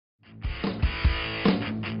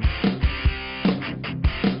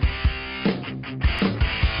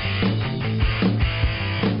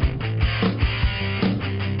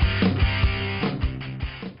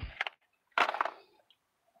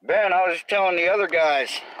was telling the other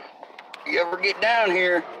guys, you ever get down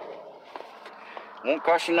here, won't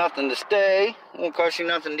cost you nothing to stay, won't cost you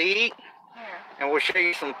nothing to eat, and we'll show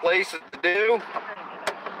you some places to do.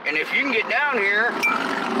 And if you can get down here,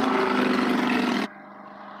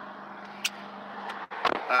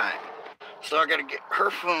 alright, so I gotta get her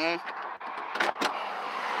phone.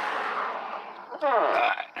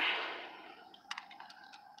 Alright.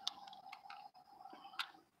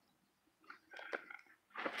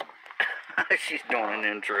 She's doing an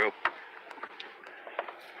intro.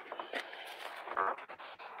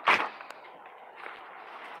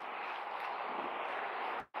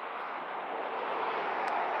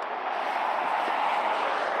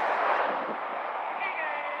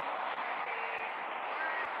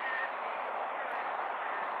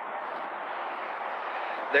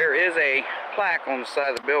 There is a plaque on the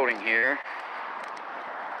side of the building here.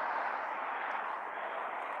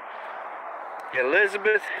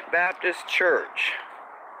 Elizabeth Baptist Church.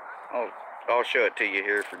 I'll show it to you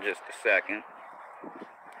here for just a second.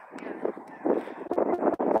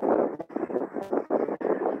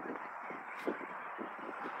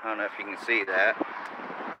 I don't know if you can see that.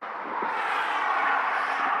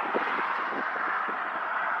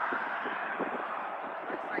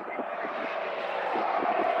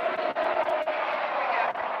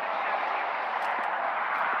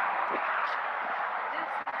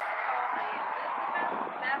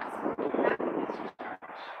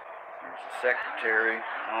 Secretary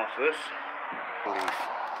office.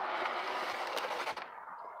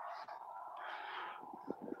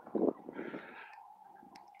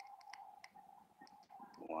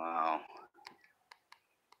 Wow.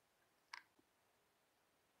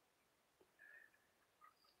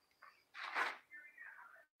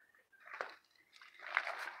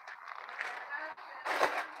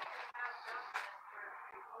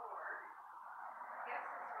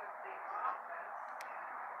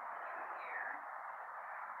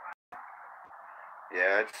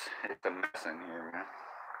 Yeah, it's a mess in here, man.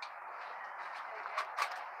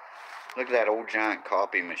 Look at that old giant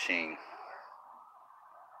copy machine.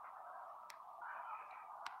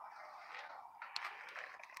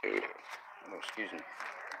 Oh, excuse me.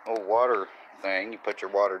 Old water thing. You put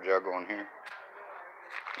your water jug on here.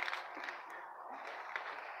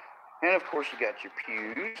 And of course you got your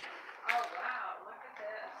pews. Oh wow, look at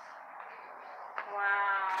this.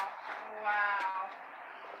 Wow. Wow.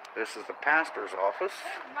 This is the pastor's office.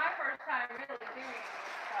 This is my first time really doing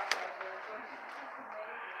stuff like this. This is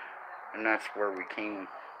amazing. And that's where we came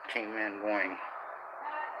in going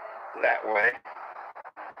that way.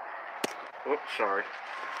 Oops, sorry.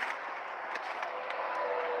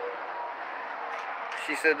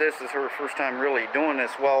 She said this is her first time really doing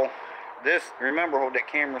this. Well, remember, hold that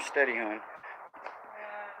camera steady, hon.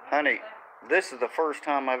 Honey, this is the first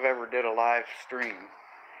time I've ever did a live stream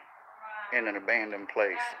in an abandoned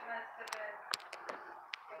place.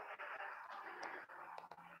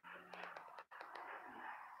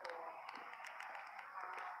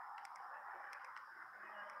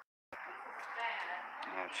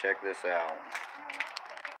 Now check this out.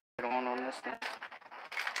 Get on this thing.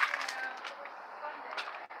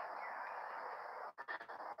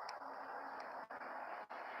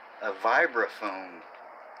 A vibraphone.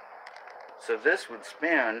 So this would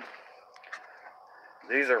spin.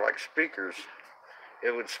 These are like speakers.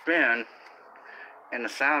 It would spin and the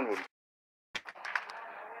sound would...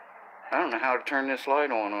 I don't know how to turn this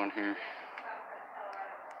light on here.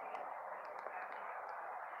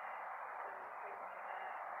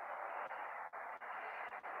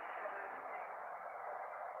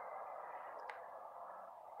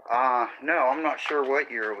 No, I'm not sure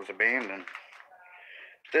what year it was abandoned.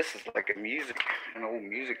 This is like an old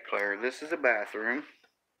music player. This is a bathroom.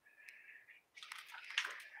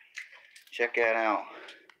 Check that out.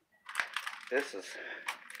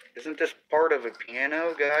 Isn't this part of a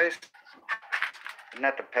piano, guys? Isn't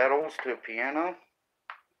that the pedals to a piano?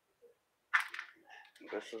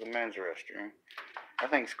 This is the men's restroom. I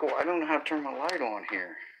think it's cool. I don't know how to turn my light on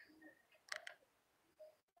here.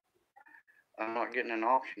 I'm not getting an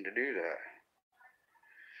option to do that.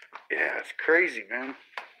 Yeah, it's crazy, man.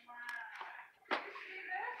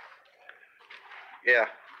 Yeah.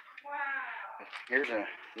 Here's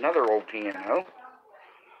another old piano.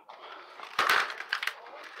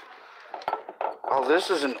 Oh,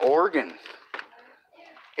 this is an organ.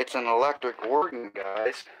 It's an electric organ,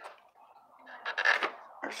 guys.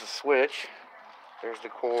 There's a switch. There's the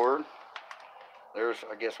cord. There's,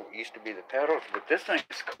 I guess, what used to be the pedals, but this thing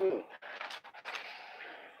is cool.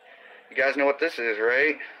 You guys know what this is,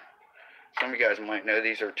 right? Some of you guys might know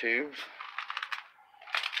these are tubes.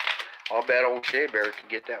 I'll bet old Shea Bear could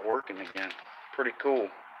get that working again. Pretty cool.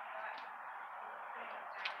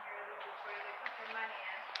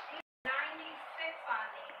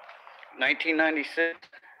 1996?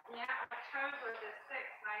 Yeah, October the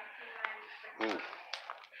 6th, 1996. Ooh.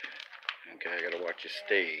 Okay, I gotta watch your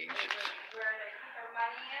stage. Where they put their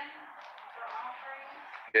money in for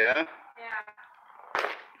offerings. Yeah? Yeah.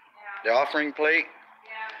 The offering plate?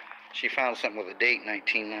 Yeah. She found something with a date,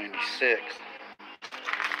 1996.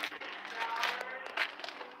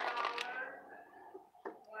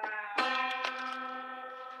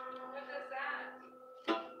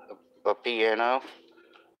 A piano. Oh,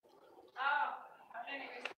 I didn't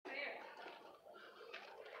even see it.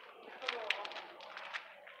 Cool.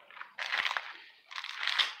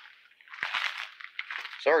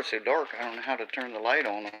 Sorry it's so dark. I don't know how to turn the light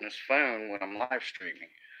on this phone when I'm live streaming.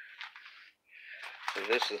 So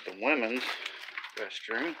this is the women's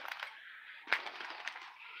restroom.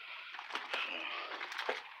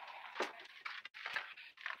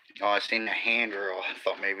 Oh, I seen the handrail. I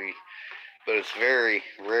thought maybe, but it's very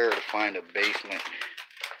rare to find a basement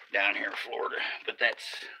down here in Florida. But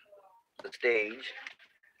that's the stage.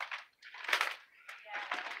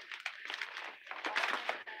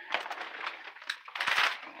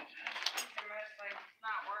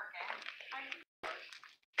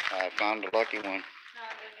 I found a lucky one. No,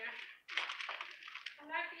 did you? A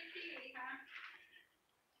lucky TV, huh?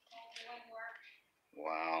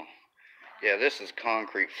 Wow. Yeah, this is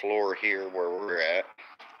concrete floor here where we're at,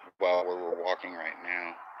 while we're walking right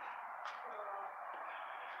now.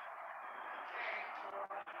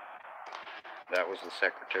 That was the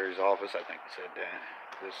secretary's office. I think it said that.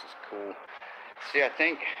 This is cool. See, I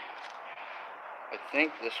think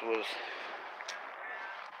this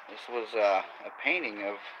was a painting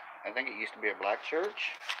of, I think it used to be a black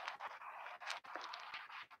church.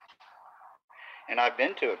 And I've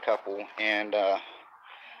been to a couple, and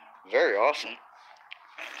very awesome.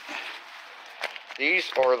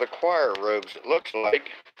 These are the choir robes, it looks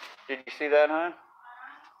like. Did you see that, huh?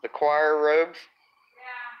 The choir robes.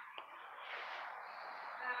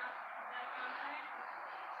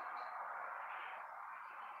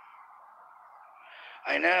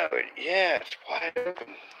 I know, yeah, it's wide open.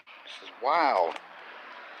 This is wild.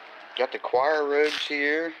 Got the choir robes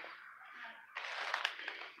here.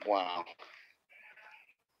 Wow.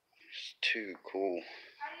 It's too cool.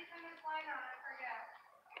 How do you turn this light on? I forget.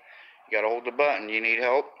 You gotta hold the button. You need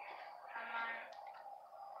help?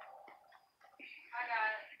 I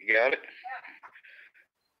got it. You got it? Yep.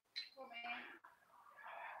 Cool,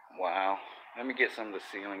 man. Wow. Let me get some of the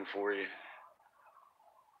ceiling for you.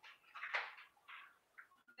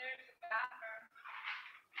 There's the bathroom.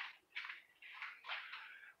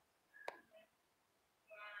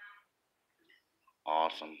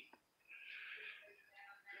 Awesome.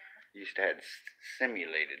 Used to have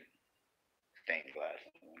simulated stained glass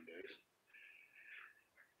windows.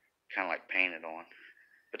 Kind of like painted on.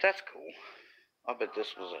 But that's cool. I bet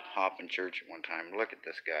this was a hopping church at one time. Look at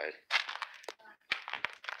this, guys.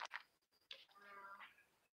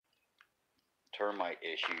 Termite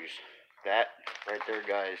issues. That right there,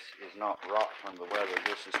 guys, is not rot from the weather.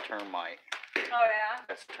 This is termite. Oh, yeah?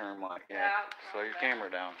 That's termite, yeah. Slow your camera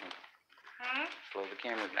down. Hmm? Slow the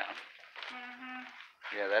camera down. Mm-hmm.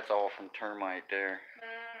 Yeah, that's all from termite there.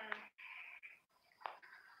 Mm.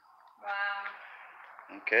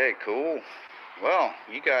 Wow. Okay, cool. Well,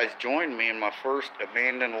 you guys joined me in my first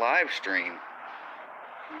abandoned live stream.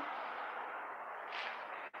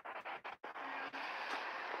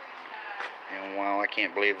 And wow, I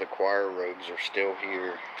can't believe the choir robes are still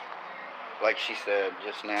here. Like she said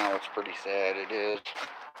just now, it's pretty sad. It is.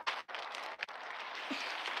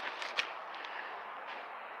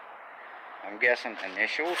 I'm guessing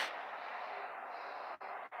initials.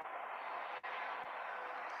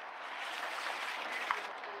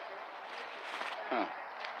 Huh.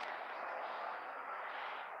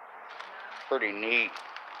 Pretty neat.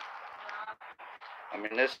 I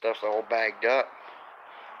mean, this stuff's all bagged up.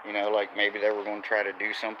 You know, like maybe they were going to try to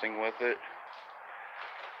do something with it.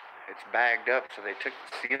 It's bagged up, so they took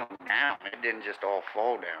the ceiling down. It didn't just all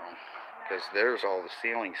fall down. Because there's all the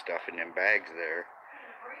ceiling stuff in them bags there.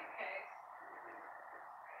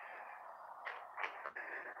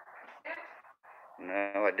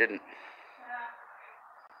 No, I didn't.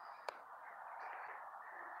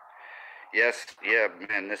 Yes, yeah,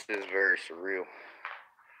 man, this is very surreal.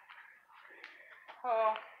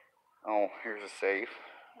 Oh. Oh, here's a safe.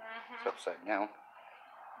 Mm-hmm. It's upside down.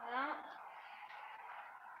 Yeah.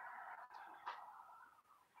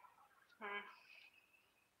 Hmm.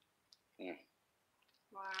 Yeah.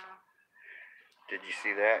 Wow. Did you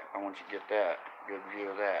see that? I want you to get that. Good view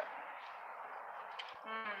of that.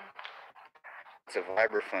 It's a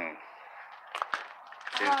vibraphone.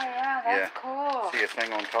 Oh yeah, that's cool. See a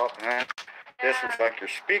thing on top of that? This was like your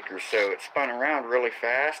speaker, so it spun around really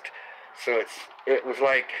fast. So it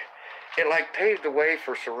paved the way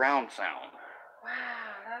for surround sound. Wow,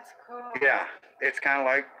 that's cool. Yeah, it's kind of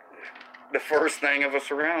like the first thing of a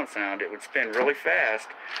surround sound. It would spin really fast,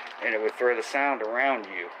 and it would throw the sound around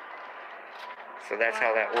you. So that's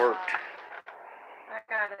how that worked. I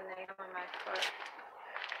got a nail in my foot.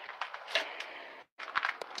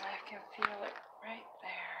 I can feel it right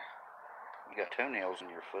there. You got toenails in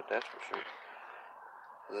your foot, that's for sure.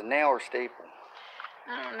 Is it a nail or staple?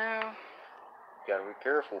 I don't know. You gotta be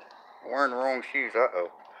careful. I'm wearing the wrong shoes. Uh-oh.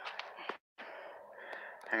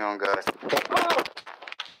 Hang on, guys. Oh!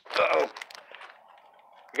 Uh-oh.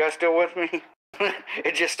 You guys still with me?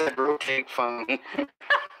 It just said rotate phone.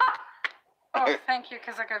 Oh, thank you,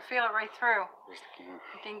 because I could feel it right through. I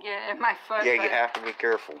didn't get it in my foot. Yeah, you have to be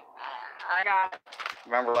careful. I got it.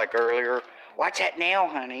 Remember, like earlier, watch that nail,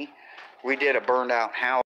 honey. We did a burned out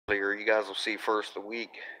house earlier. You guys will see first of the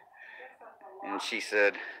week. And she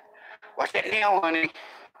said, watch that nail, honey.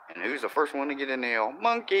 And who's the first one to get a nail?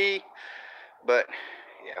 Monkey. But,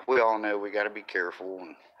 yeah, we all know we got to be careful.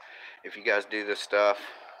 And if you guys do this stuff,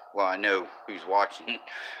 well, I know who's watching,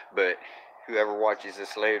 but whoever watches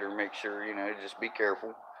this later, make sure, you know, just be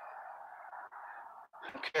careful.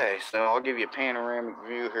 Okay, so I'll give you a panoramic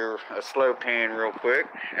view here, a slow pan real quick,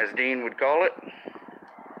 as Dean would call it.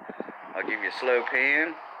 I'll give you a slow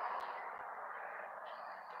pan.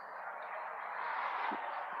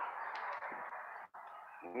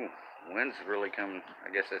 Ooh, wind's really coming. I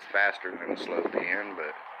guess it's faster than a slow pan,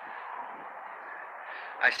 but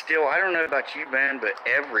I don't know about you, Ben, but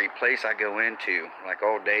every place I go into, like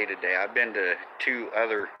all day today, I've been to 2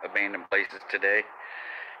 other abandoned places today,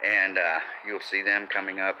 and you'll see them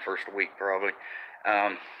coming up first week probably.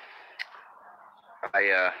 I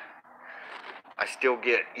still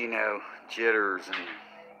get, you know, jitters and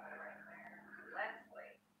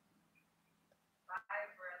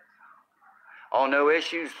oh, no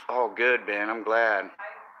issues? Oh, good, Ben. I'm glad.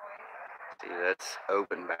 See, that's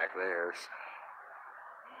open back there. This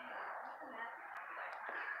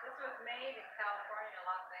was made in California,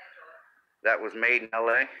 Los Angeles. That was made in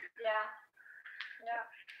LA? Yeah. Yeah.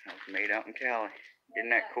 That was made out in Cali. Isn't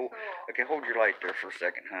that cool? Okay, hold your light there for a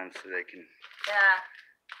second, hon, so they can... Yeah.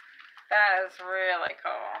 That is really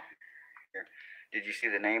cool. Here. Did you see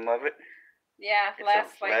the name of it? Yeah, It's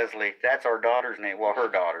Leslie. Leslie. That's our daughter's name. Well, her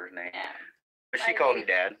daughter's name. Yeah. But she called me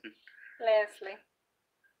Dad. Leslie.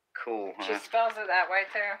 Cool, huh? She spells it that way,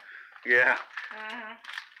 too. Yeah. Mm-hmm.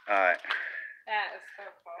 Alright. That is so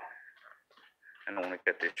cool. I don't want to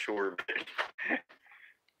cut this short, but... Yeah,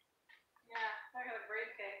 look at the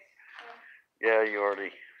briefcase. Yeah, you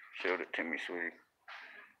already showed it to me, sweetie.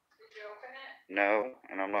 Did you open it? No,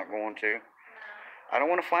 and I'm not going to. No. I don't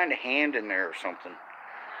want to find a hand in there or something.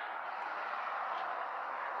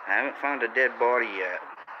 I haven't found a dead body yet.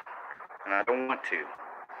 And I don't want to.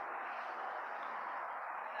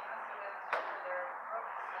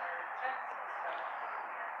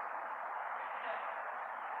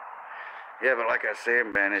 Yeah, but like I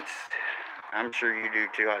said, Ben, I'm sure you do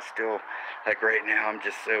too. I still, like right now, I'm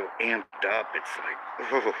just so amped up. It's like,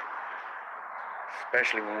 ooh.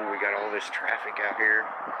 Especially when we got all this traffic out here.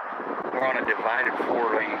 We're on a divided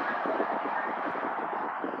 4-lane.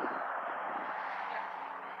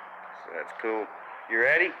 So that's cool. You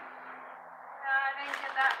ready? No, I didn't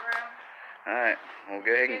get that room. Alright, we'll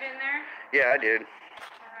go ahead Get and... in there? Yeah, I did.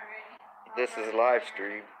 Alright. This is a live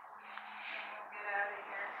stream. We'll get out of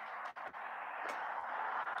here.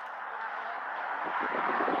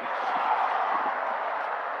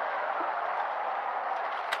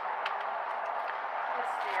 This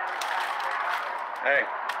is the other side. Hey,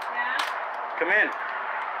 Yeah? come in. There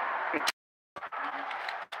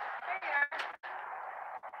you are.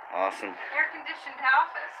 Awesome. Air-conditioned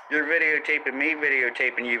office. You're videotaping me,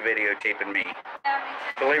 videotaping you, videotaping me. Yeah, me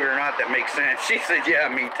too. Believe it or not, that makes sense. She said, yeah,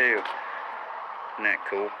 me too. Isn't that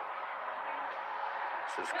cool?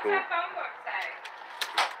 This is What's cool. that phone book say?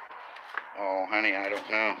 Oh, honey, I don't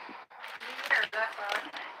know. Here's that phone.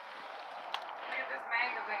 Look at this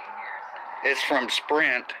magazine here. So. It's from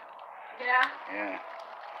Sprint. Yeah? Yeah.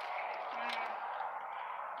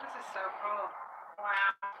 This is so cool.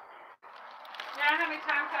 Wow. You know how many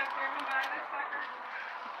times I've driven by this sucker?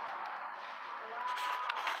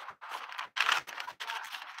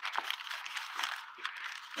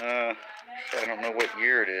 I don't know what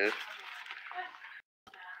year it is.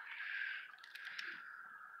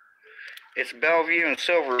 It's Bellevue and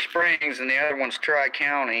Silver Springs, and the other one's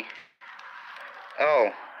Tri-County.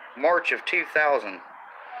 Oh, March of 2000. Oh,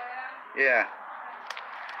 Yeah. yeah?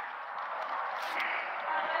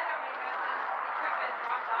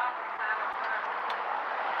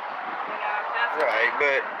 Right,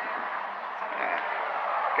 but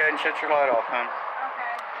go ahead and shut your light off, hon.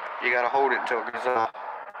 Okay. You gotta hold it until it goes off.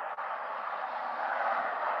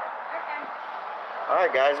 Okay.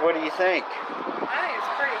 Alright guys, what do you think? I think it's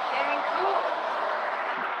pretty dang cool.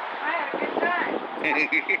 I had a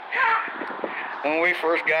good time. When we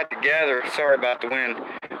first got together, sorry about the wind.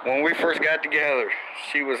 When we first got together,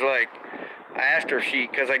 she was like, I asked her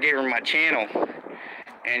because I gave her my channel.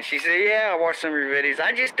 And she said, yeah, I watched some of your videos.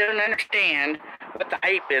 I just don't understand what the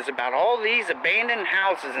hype is about all these abandoned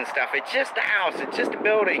houses and stuff. It's just a house. It's just a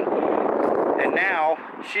building. And now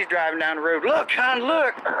she's driving down the road. Look, hon,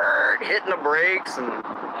 look. Hitting the brakes. And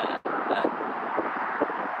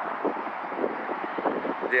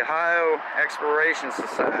the Ohio Exploration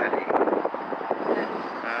Society.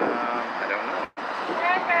 I don't know.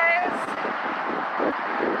 Yeah, guys.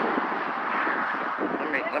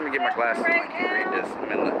 Let me get my glasses and I can read this in a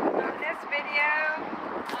minute. On this video,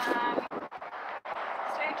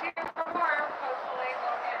 stay tuned for more. Hopefully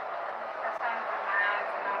we'll get the sun from my eyes,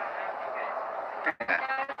 and I don't know if you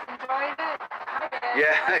guys enjoyed it. I did.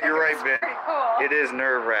 Yeah, I think you're right, it was Ben. pretty cool. It is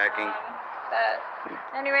nerve-wracking. But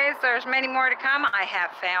anyways, there's many more to come. I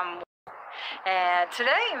have found more. And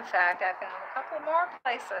today, in fact, I found a couple more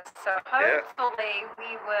places. So hopefully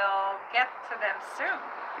we will get to them soon.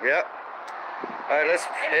 Yep. All right, let's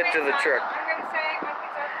head to the truck. I'm going to say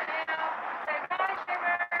monkeys up now. Say bye,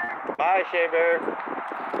 Sugar. Bye, Shea Bear.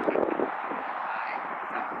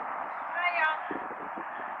 Bye, y'all.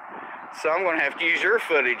 So I'm going to have to use your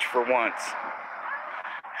footage for once.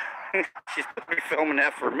 She's supposed to be filming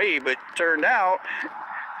that for me, but turned out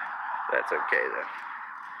that's okay then.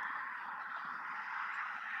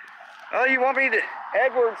 Oh, you want me to?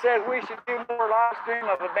 Edward says we should do more live stream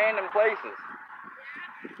of abandoned places.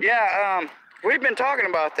 Yeah, we've been talking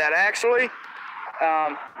about that actually.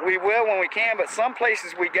 We will when we can, but some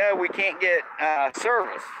places we go, we can't get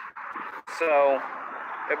service. So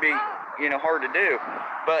it'd be, you know, hard to do.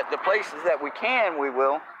 But the places that we can, we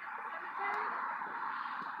will.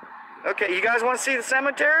 Okay, you guys want to see the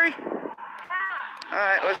cemetery? All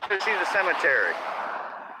right, let's go see the cemetery.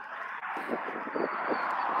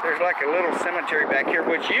 There's like a little cemetery back here,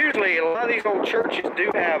 which usually a lot of these old churches do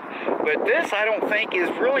have, but this I don't think is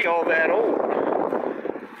really all that old.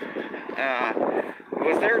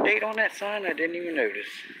 Was there a date on that sign? I didn't even notice.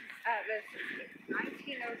 This is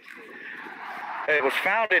 1902. It was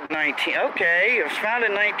founded it was founded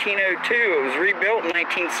in 1902. It was rebuilt in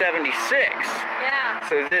 1976. Yeah.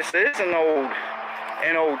 So this is an old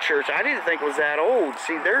church. I didn't think it was that old.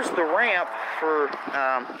 See, there's the ramp for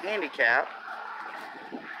handicap.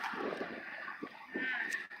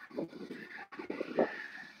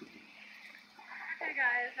 Okay,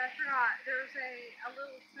 guys, I forgot. There's a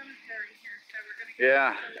little cemetery here, so we're going to get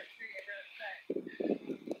Yeah. to the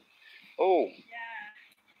cemetery. Oh. Yeah.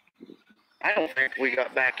 I don't think we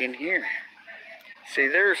got back in here. See,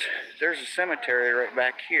 there's a cemetery right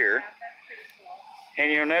back here.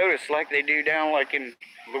 And you'll notice, like they do down like in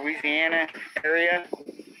Louisiana area,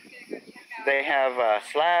 they have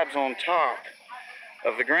slabs on top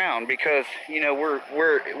of the ground because, you know,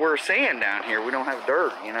 we're sand down here. We don't have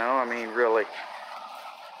dirt, you know. I mean, really.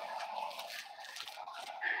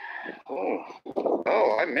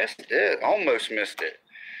 Oh, I missed it. Almost missed it.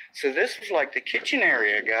 So this was like the kitchen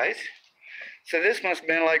area, guys. So this must have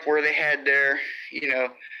been like where they had their, you know,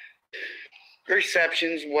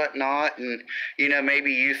 receptions, whatnot, and, you know,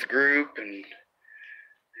 maybe youth group, and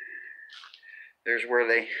there's where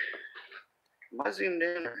they, am I zoomed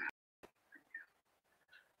in?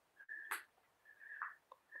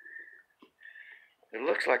 It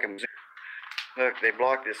looks like I'm zoomed. Look, they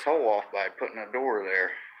blocked this hole off by putting a door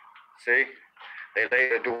there. See? They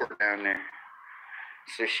laid a door down there.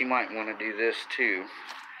 So she might want to do this too.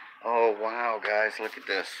 Oh, wow, guys, look at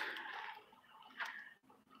this.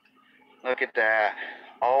 Look at that.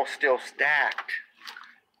 All still stacked.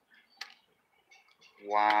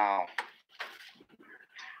 Wow.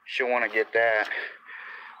 She'll want to get that.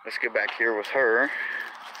 Let's go back here with her.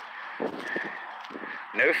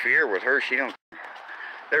 No fear with her. She don't.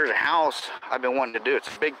 There's a house I've been wanting to do.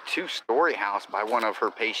 It's a big 2-story house by one of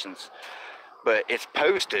her patients. But it's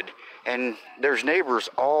posted, and there's neighbors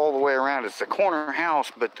all the way around. It's a corner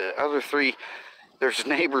house, but the other 3, there's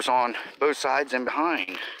neighbors on both sides and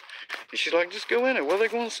behind. And she's like, just go in it. What are they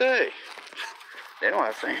going to say? They don't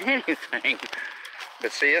have to say anything.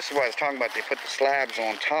 But see, this is what I was talking about. They put the slabs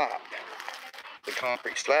on top, the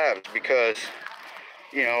concrete slabs, because,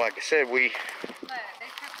 you know, like I said, But they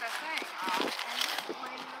took the thing off and it's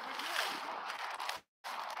laying over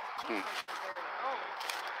here.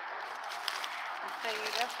 See,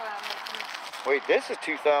 that's what I'm looking. Wait, this is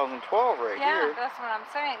 2012 right Yeah, here. that's what I'm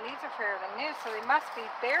saying. These are fairly new, so they must be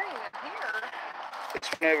burying them here. This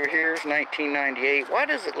one over here is 1998. Why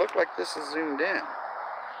does it look like this is zoomed in?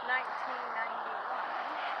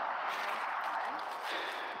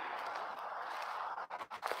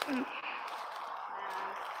 1991.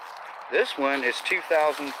 This one is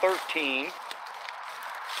 2013.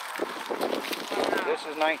 This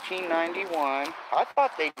is 1991. I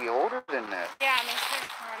thought they'd be older than this. Yeah, I mean,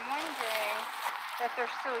 I'm wondering if they're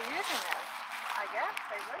still using it. I guess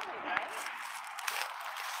they would be, right?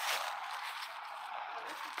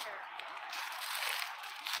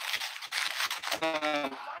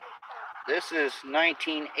 This is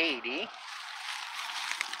 1980.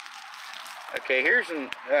 Okay, here's in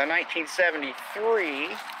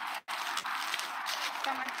 1973.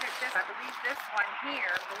 Someone took this. I believe this one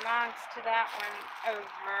here belongs to that one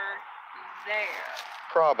over there.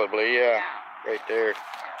 Probably, yeah. Right there.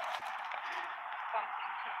 Something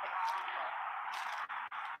took it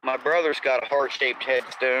off. My brother's got a heart-shaped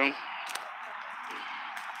headstone.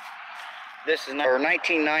 This is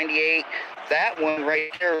 1998. That one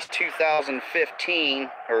right there is 2015,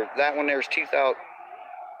 or that one there's 2000.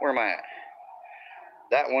 Where am I at?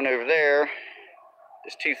 That one over there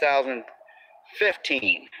is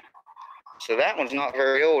 2015. So that one's not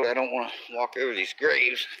very old. I don't want to walk over these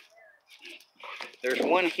graves. There's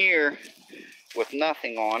one here with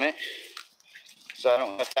nothing on it. So I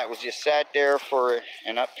don't know if that was just sat there for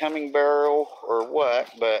an upcoming burial or what,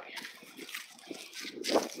 but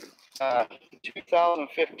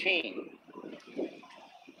 2015.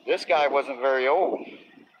 This guy wasn't very old.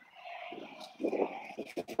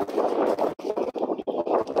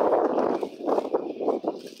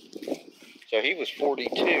 So he was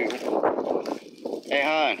 42. Hey,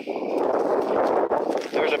 hon,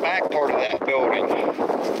 there's a back part of that building.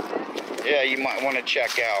 Yeah, you might want to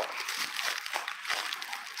check out.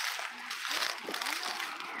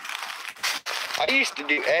 I used to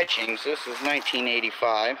do etchings. This is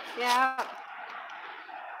 1985. Yeah.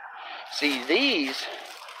 See, these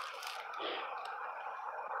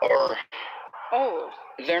are Old.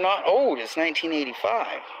 They're not old. It's 1985.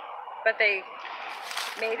 But they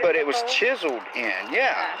made it. But it was old? chiseled in,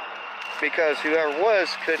 yeah. Because whoever was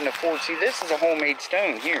couldn't afford. See, this is a homemade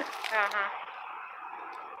stone here.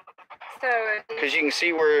 So. Because you can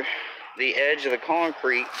see where the edge of the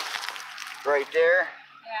concrete, right there.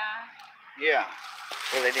 Yeah. Yeah.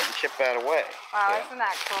 Where they didn't chip that away. Wow, Yeah. isn't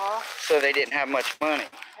that cool? So they didn't have much money.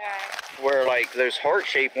 Right. Where like those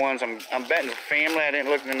heart-shaped ones, I'm betting the family. I didn't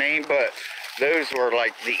look at the name, but those were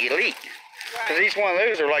like the elite. Because each one of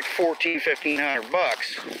those are like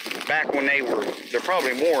 $1,400-1,500 back when they were. They're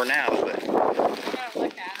probably more now, but. I'm gonna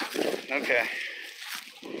look at them. Okay.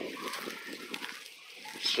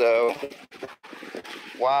 So,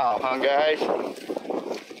 wow, huh, guys?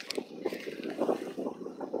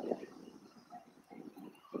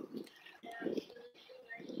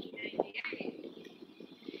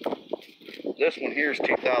 This one here is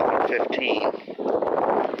 2015. Yeah.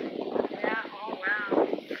 Oh wow.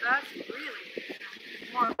 That's really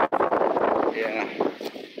more. Yeah.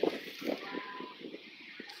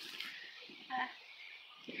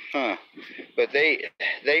 Huh. But they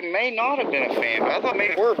may not have been a family. I thought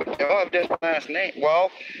maybe they were, but they all have different last name.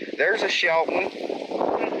 Well, there's a Shelton.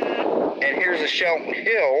 And here's a Shelton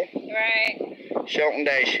Hill. Right. Shelton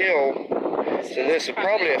Dash Hill. So this is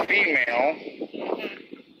probably a female.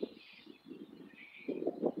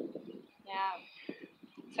 Yeah.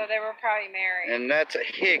 So they were probably married. And that's a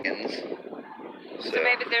Higgins. So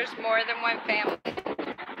maybe there's more than one family.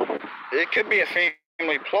 It could be a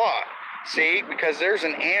family plot. See, because there's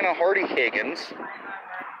an Anna Hardy Higgins.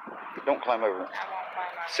 Don't climb over. I won't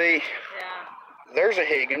climb over. See, Yeah. there's a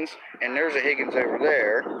Higgins, and there's a Higgins over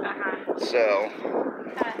there. So,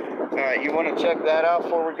 all right, you want to check that out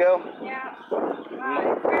before we go? Yeah.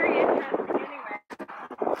 Well, it's very interesting anyway.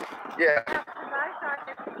 Yeah. Yeah, 'cause I thought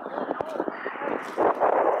it was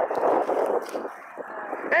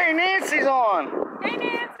Hey, Nancy's on. Hey,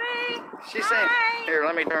 Nancy. She's saying, here,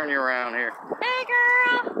 let me turn you around here. Hey,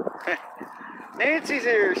 girl. Nancy's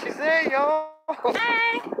here. She's there, y'all.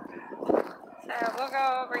 Hey. So we'll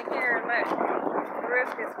go over here and let the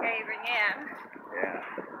roof is caving in. Yeah.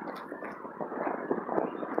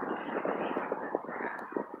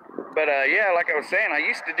 But yeah, like I was saying, I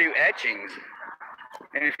used to do etchings.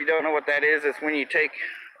 And if you don't know what that is, it's when you take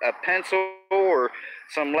a pencil or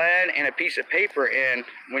some lead and a piece of paper, and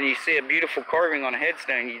when you see a beautiful carving on a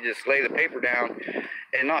headstone, you just lay the paper down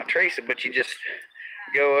and not trace it, but you just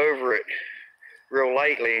go over it real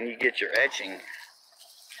lightly and you get your etching.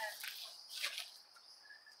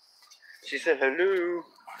 She said hello.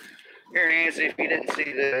 Here, Nancy, if you didn't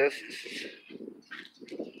see this.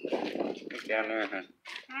 Look down there, huh?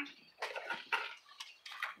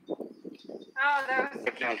 Oh, those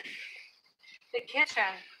Look down. the kitchen.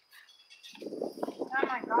 Oh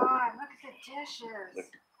my God! Look at the dishes.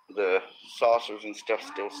 The saucers and stuff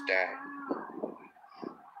still stacked.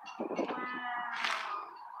 Wow.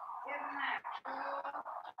 Isn't that cool?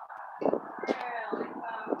 Really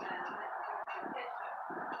something.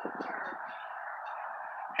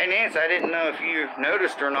 Hey, Nancy, I didn't know if you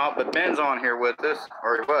noticed or not, but Ben's on here with us,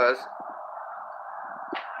 or he was.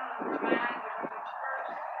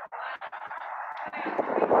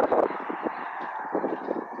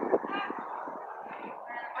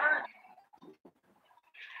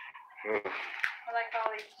 I like all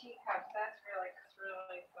these teacups. That's really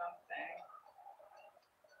something.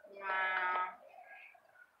 Wow.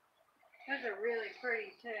 Those are really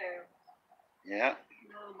pretty too. Yeah.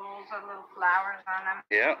 Little bowls with little flowers on them.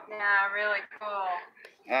 Yeah. Yeah, really cool.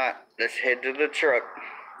 Alright, let's head to the truck.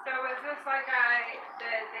 So is this like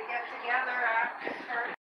they get together after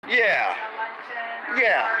church? Yeah. A luncheon or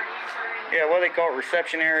Yeah. parties or Yeah, what do they call it?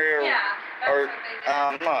 Reception area? Or, yeah, that's or what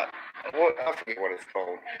they do. not. What, I forget what it's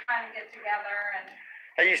called. They kind of get together and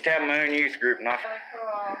I used to have my own youth group, and I, really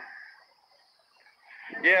cool.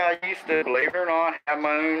 yeah, I used to, believe it or not, have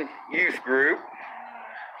my own youth group.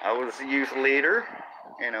 I was a youth leader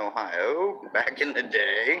in Ohio back in the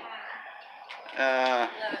day. Look, up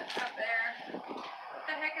there. What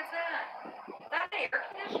the heck is that? Is that the air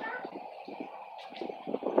conditioner?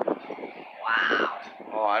 Wow.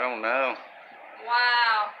 Oh, I don't know.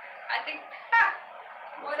 Wow. I think,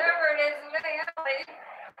 whatever it is in the alley.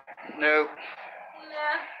 Nope.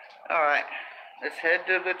 Yeah. Alright, let's head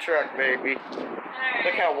to the truck, baby. Alright.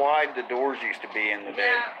 Look how wide the doors used to be in the day.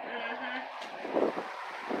 Yeah.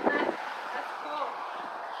 That's cool.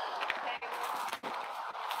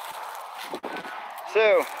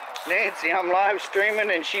 So, Nancy, I'm live streaming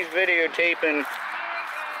and she's videotaping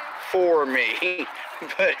for me.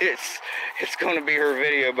 But it's going to be her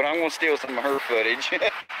video, but I'm going to steal some of her footage.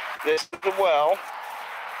 This is the well.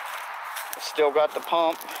 Still got the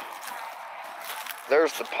pump.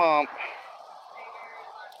 There's the pump.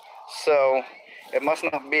 So, it must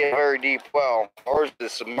not be a very deep well. Ours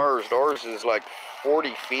is submerged. Ours is like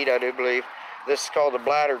 40 feet, I do believe. This is called the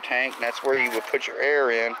bladder tank, and that's where you would put your air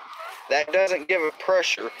in. That doesn't give it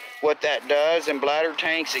pressure. What that does in bladder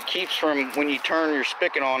tanks, it keeps from, when you turn your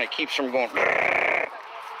spigot on, it keeps from going.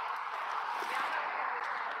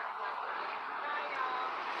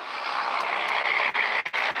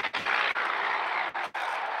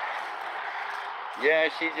 Yeah,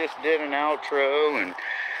 she just did an outro, and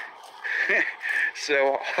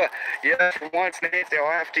so, yeah, for once, Nancy,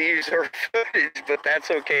 I'll have to use her footage, but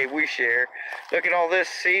that's okay, we share. Look at all this,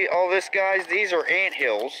 see, all this, guys, these are ant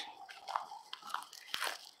hills.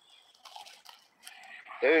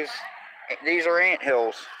 These are ant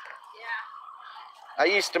hills. Yeah. I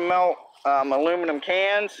used to melt aluminum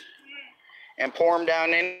cans and pour them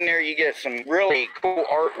down in there. You get some really cool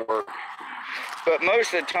artwork. But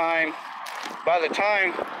most of the time, by the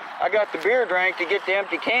time I got the beer drank to get the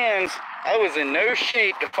empty cans, I was in no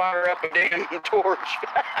shape to fire up a damn torch.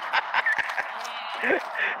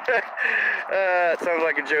 It sounds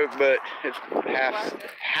like a joke, but it's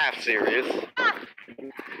half serious. That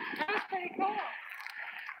was pretty cool.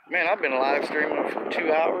 Man, I've been live streaming for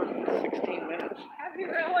 2 hours and 16 minutes. Have you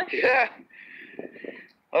really? Yeah.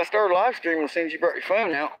 I started live streaming as soon as you brought your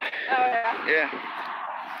phone out. Oh, yeah. Yeah.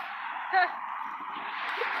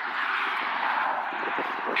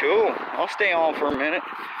 Cool. I'll stay on for a minute.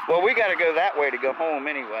 Well, we got to go that way to go home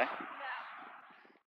anyway.